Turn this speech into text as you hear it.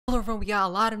everyone, we got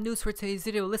a lot of news for today's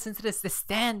video. Listen to this, the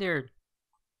standard.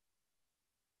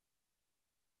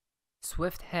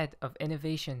 Swift head of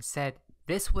innovation said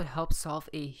this would help solve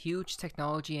a huge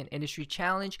technology and industry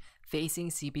challenge facing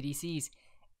CBDCs,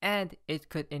 and it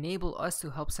could enable us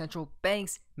to help central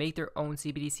banks make their own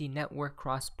CBDC network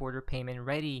cross-border payment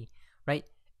ready, right?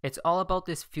 It's all about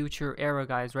this future era,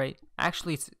 guys, right?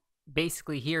 Actually, it's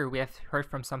basically here. We have heard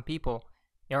from some people.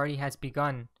 It already has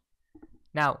begun.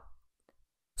 Now,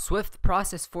 Swift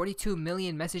processed 42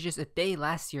 million messages a day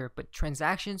last year, but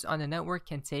transactions on the network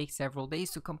can take several days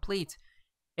to complete.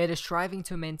 It is striving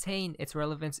to maintain its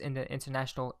relevance in the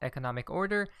international economic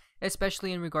order,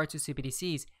 especially in regard to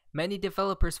CBDCs. Many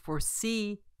developers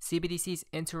foresee CBDCs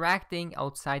interacting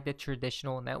outside the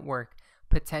traditional network,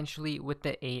 potentially with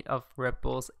the aid of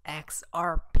Ripple's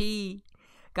XRP.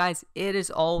 Guys, it is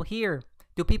all here.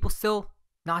 Do people still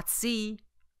not see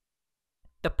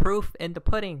the proof in the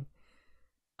pudding?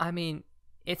 I mean,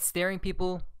 it's staring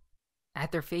people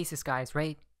at their faces, guys,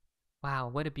 right? Wow,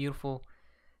 what a beautiful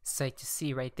sight to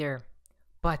see right there.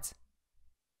 But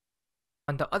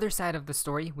on the other side of the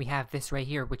story, we have this right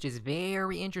here, which is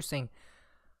very interesting.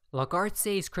 Lagarde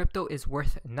says crypto is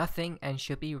worth nothing and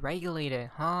should be regulated.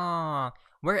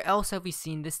 Where else have we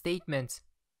seen this statement?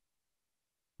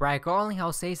 Brad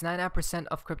Garlinghouse says 99%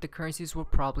 of cryptocurrencies will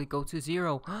probably go to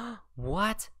zero.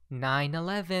 What?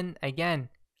 9/11 again.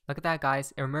 Look at that,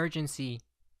 guys. Emergency,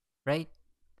 right?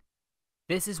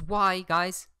 This is why,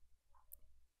 guys,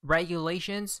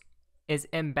 regulations is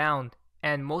inbound,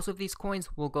 and most of these coins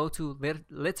will go to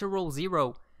literal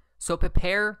zero. So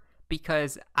prepare,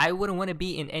 because I wouldn't want to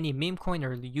be in any meme coin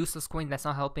or useless coin that's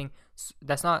not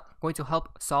going to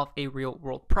help solve a real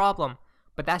world problem.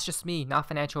 But that's just me, not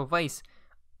financial advice,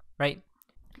 right?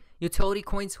 Utility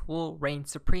coins will reign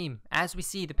supreme. As we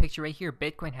see the picture right here,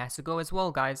 Bitcoin has to go as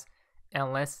well, guys,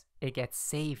 unless it gets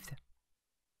saved.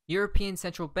 European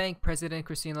Central Bank President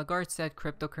Christine Lagarde said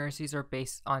cryptocurrencies are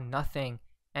based on nothing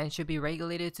and should be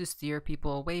regulated to steer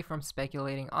people away from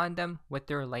speculating on them with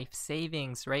their life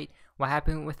savings, right? What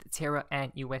happened with Terra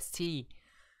and UST.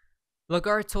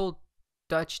 Lagarde told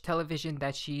Dutch television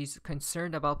that she's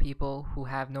concerned about people who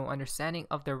have no understanding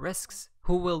of the risks,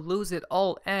 who will lose it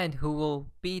all, and who will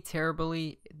be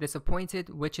terribly disappointed,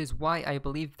 which is why I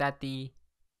believe that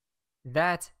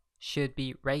that should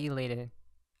be regulated.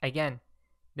 Again,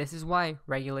 this is why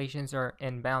regulations are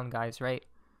inbound, guys, right?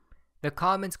 The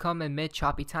comments come amid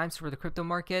choppy times for the crypto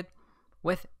market,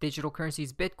 with digital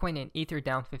currencies Bitcoin and Ether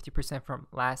down 50% from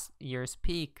last year's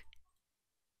peak.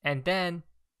 And then,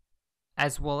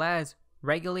 as well as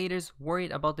regulators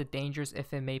worried about the dangers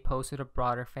if it may pose to the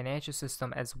broader financial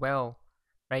system as well,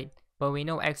 right? But we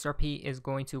know XRP is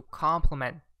going to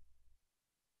complement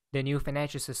the new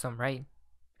financial system, right?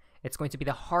 It's going to be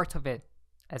the heart of it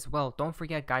as well. Don't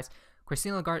forget, guys,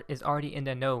 Christine Lagarde is already in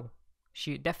the know.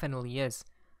 She definitely is.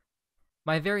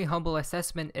 My very humble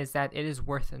assessment is that it is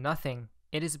worth nothing.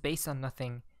 It is based on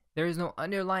nothing. There is no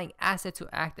underlying asset to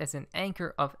act as an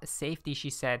anchor of safety,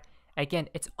 she said. Again,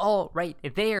 it's all right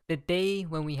there. The day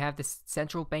when we have the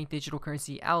central bank digital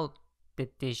currency out, the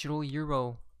digital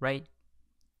euro, right?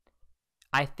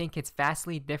 I think it's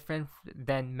vastly different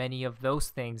than many of those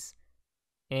things.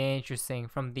 Interesting,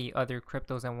 from the other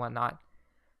cryptos and whatnot.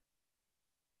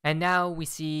 And now we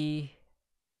see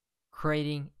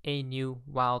creating a new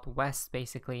Wild West,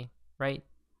 basically, right?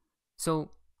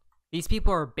 So these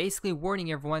people are basically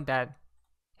warning everyone that,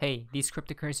 hey, these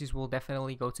cryptocurrencies will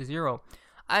definitely go to zero.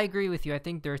 I agree with you. I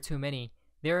think there are too many.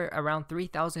 There are around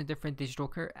 3,000 different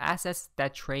digital assets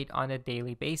that trade on a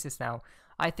daily basis now.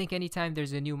 I think anytime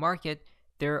there's a new market,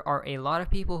 there are a lot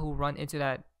of people who run into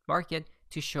that market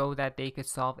to show that they could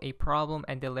solve a problem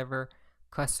and deliver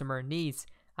customer needs.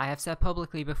 I have said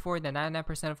publicly before that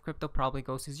 99% of crypto probably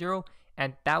goes to zero,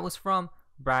 and that was from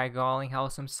Brad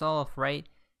Garlinghouse himself, right?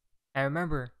 And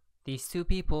remember, these two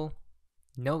people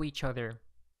know each other,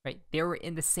 right? They were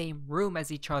in the same room as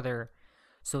each other.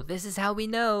 So this is how we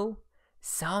know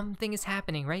something is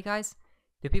happening, right, guys?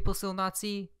 Do people still not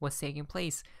see what's taking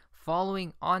place?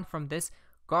 Following on from this,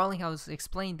 Garlinghouse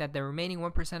explained that the remaining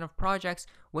 1% of projects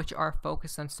which are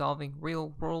focused on solving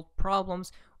real-world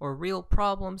problems or real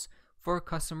problems for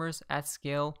customers at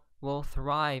scale will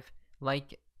thrive,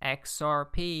 like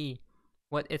XRP.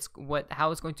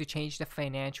 How it's going to change the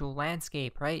financial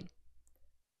landscape, right?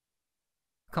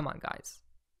 Come on, guys.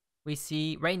 We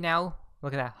see right now,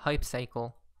 look at that hype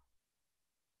cycle.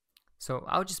 So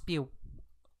I'll just be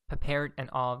prepared and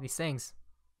all of these things.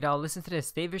 Now listen to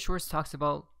this. David Schwartz talks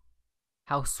about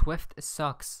how Swift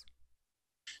sucks.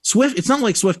 Swift, it's not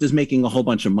like Swift is making a whole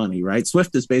bunch of money, right?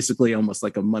 Swift is basically almost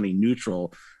like a money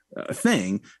neutral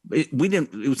thing. We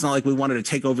didn't. It was not like we wanted to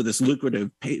take over this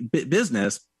lucrative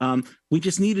business. We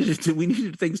just needed it to. We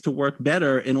needed things to work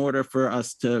better in order for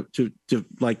us to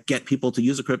like get people to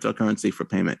use a cryptocurrency for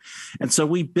payment. And so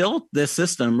we built this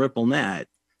system, RippleNet.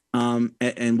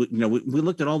 And we, we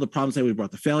looked at all the problems that we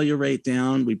brought the failure rate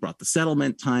down, we brought the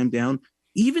settlement time down.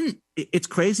 Even it's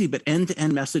crazy, but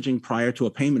end-to-end messaging prior to a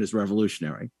payment is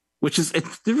revolutionary, which is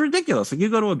it's ridiculous. Like you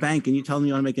go to a bank and you tell them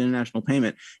you want to make an international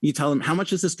payment, you tell them how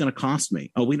much is this going to cost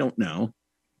me? Oh, we don't know.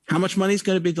 How much money is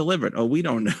going to be delivered? Oh, we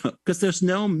don't know, because there's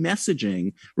no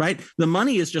messaging, right? The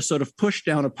money is just sort of pushed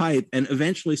down a pipe and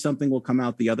eventually something will come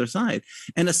out the other side.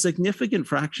 And a significant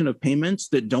fraction of payments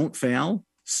that don't fail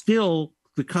still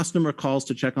the customer calls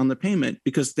to check on the payment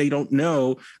because they don't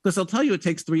know, because they'll tell you it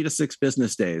takes 3 to 6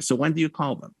 business days. So when do you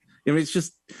call them? I mean, it's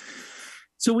just,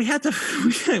 so we had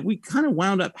to, we kind of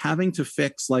wound up having to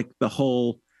fix like the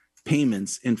whole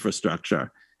payments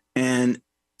infrastructure. And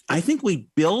I think we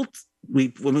built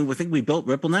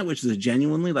RippleNet, which is a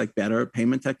genuinely like better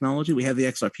payment technology. We have the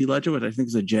XRP ledger, which I think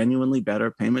is a genuinely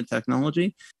better payment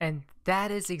technology. And that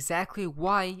is exactly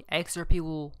why XRP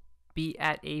will be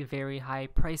at a very high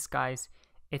price, guys.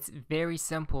 It's very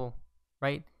simple,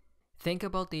 right? Think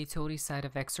about the utility side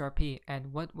of XRP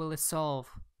and what will it solve,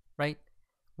 right?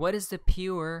 What is the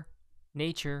pure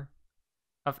nature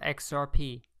of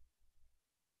XRP?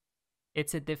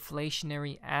 It's a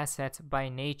deflationary asset by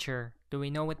nature. Do we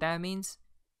know what that means?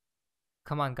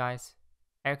 Come on, guys.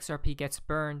 XRP gets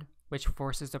burned, which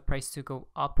forces the price to go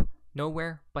up,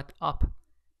 nowhere but up.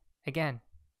 Again,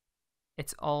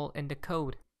 it's all in the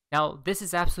code. Now, this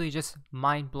is absolutely just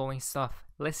mind-blowing stuff.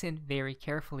 Listen very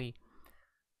carefully.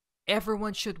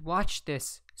 Everyone should watch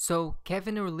this. So,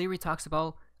 Kevin O'Leary talks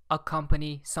about a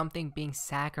company, something being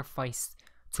sacrificed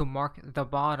to mark the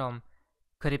bottom.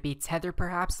 Could it be Tether,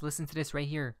 perhaps? Listen to this right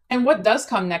here. And what does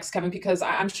come next, Kevin? Because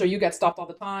I'm sure you get stopped all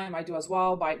the time. I do as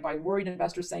well by worried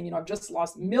investors saying, I've just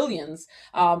lost millions.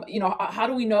 How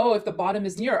do we know if the bottom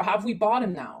is near? Have we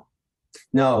bottomed now?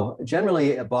 No,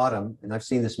 generally a bottom, and I've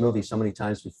seen this movie so many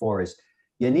times before, is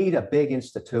you need a big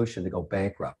institution to go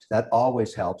bankrupt. That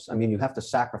always helps. I mean, you have to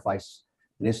sacrifice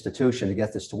an institution to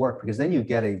get this to work, because then you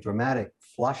get a dramatic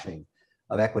flushing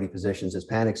of equity positions as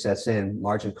panic sets in,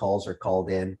 margin calls are called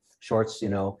in, shorts,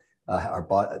 are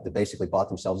bought, they basically bought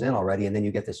themselves in already, and then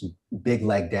you get this big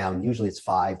leg down. Usually it's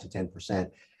 5 to 10%.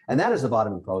 And that is the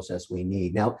bottoming process we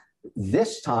need. Now,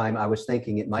 this time I was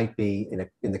thinking it might be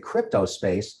in the crypto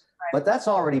space, but that's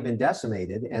already been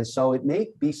decimated. And so it may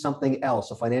be something else,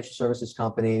 a financial services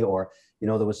company, or,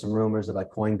 there was some rumors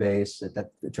about Coinbase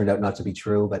that turned out not to be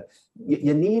true, but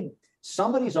you need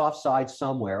somebody's offside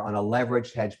somewhere on a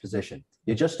leveraged hedge position.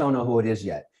 You just don't know who it is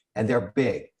yet. And they're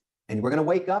big. And we're going to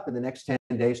wake up in the next 10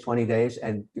 days, 20 days,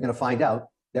 and you're going to find out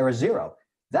they're a zero.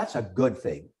 That's a good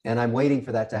thing. And I'm waiting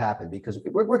for that to happen because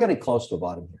we're getting close to a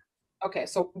bottom here. Okay.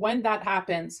 So when that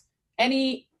happens,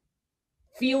 any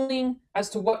feeling as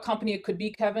to what company it could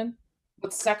be, Kevin?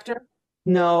 What sector?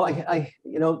 No,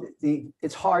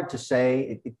 it's hard to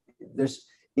say. It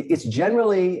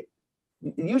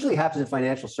usually happens in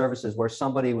financial services where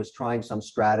somebody was trying some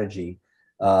strategy,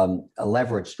 a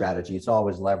leverage strategy. It's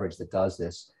always leverage that does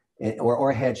this, or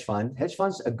a hedge fund. Hedge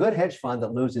funds, a good hedge fund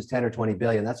that loses 10 or 20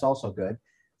 billion. That's also good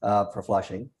for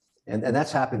flushing, and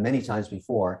that's happened many times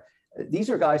before. These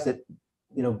are guys that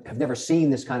have never seen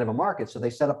this kind of a market, so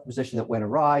they set up a position that went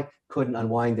awry, couldn't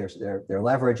unwind their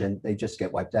leverage, and they just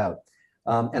get wiped out.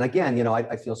 And again,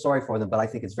 I feel sorry for them, but I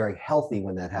think it's very healthy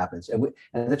when that happens. And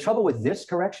the trouble with this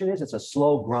correction is it's a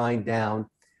slow grind down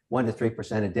 1 to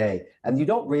 3% a day. And you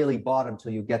don't really bottom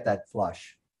until you get that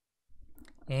flush.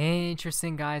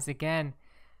 Interesting, guys. Again,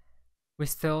 we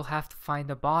still have to find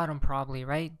the bottom probably,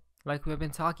 right? Like we've been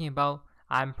talking about,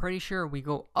 I'm pretty sure we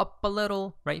go up a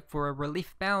little, right, for a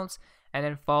relief bounce and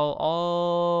then fall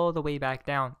all the way back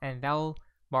down, and that'll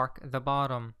mark the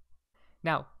bottom.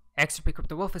 Now, XRP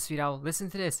Crypto Wolf is out. Listen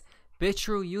to this.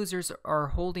 BitTrue users are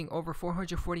holding over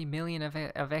 440 million of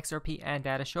XRP, and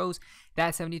data shows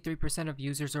that 73% of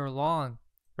users are long,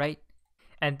 right?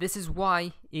 And this is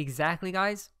why, exactly,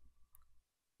 guys,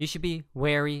 you should be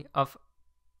wary of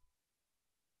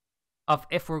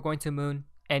if we're going to moon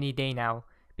any day now.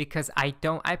 Because I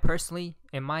personally,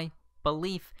 in my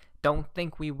belief, don't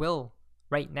think we will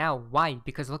right now. Why?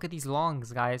 Because look at these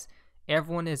longs, guys.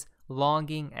 Everyone is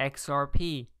longing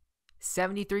XRP.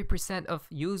 73% of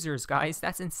users, guys.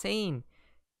 That's insane.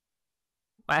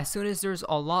 As soon as there's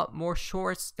a lot more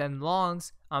shorts than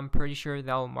longs, I'm pretty sure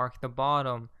that'll mark the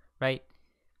bottom, right?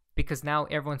 Because now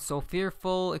everyone's so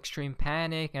fearful, extreme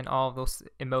panic, and all of those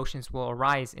emotions will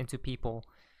arise into people.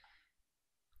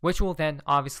 which will then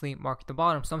obviously mark the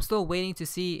bottom. So I'm still waiting to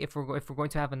see if we're going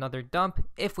to have another dump.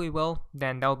 If we will,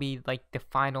 then that'll be like the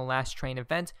final last train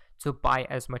event to buy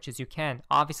as much as you can.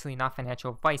 Obviously not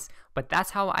financial advice, but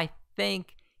that's how I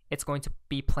think it's going to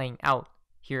be playing out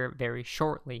here very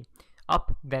shortly.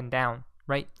 Up, then down,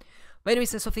 right? But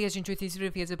anyways, that's hopefully you guys enjoyed this video.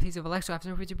 If you guys please leave a like, so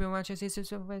after pretty much,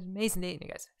 it's an amazing day,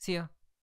 guys. See ya.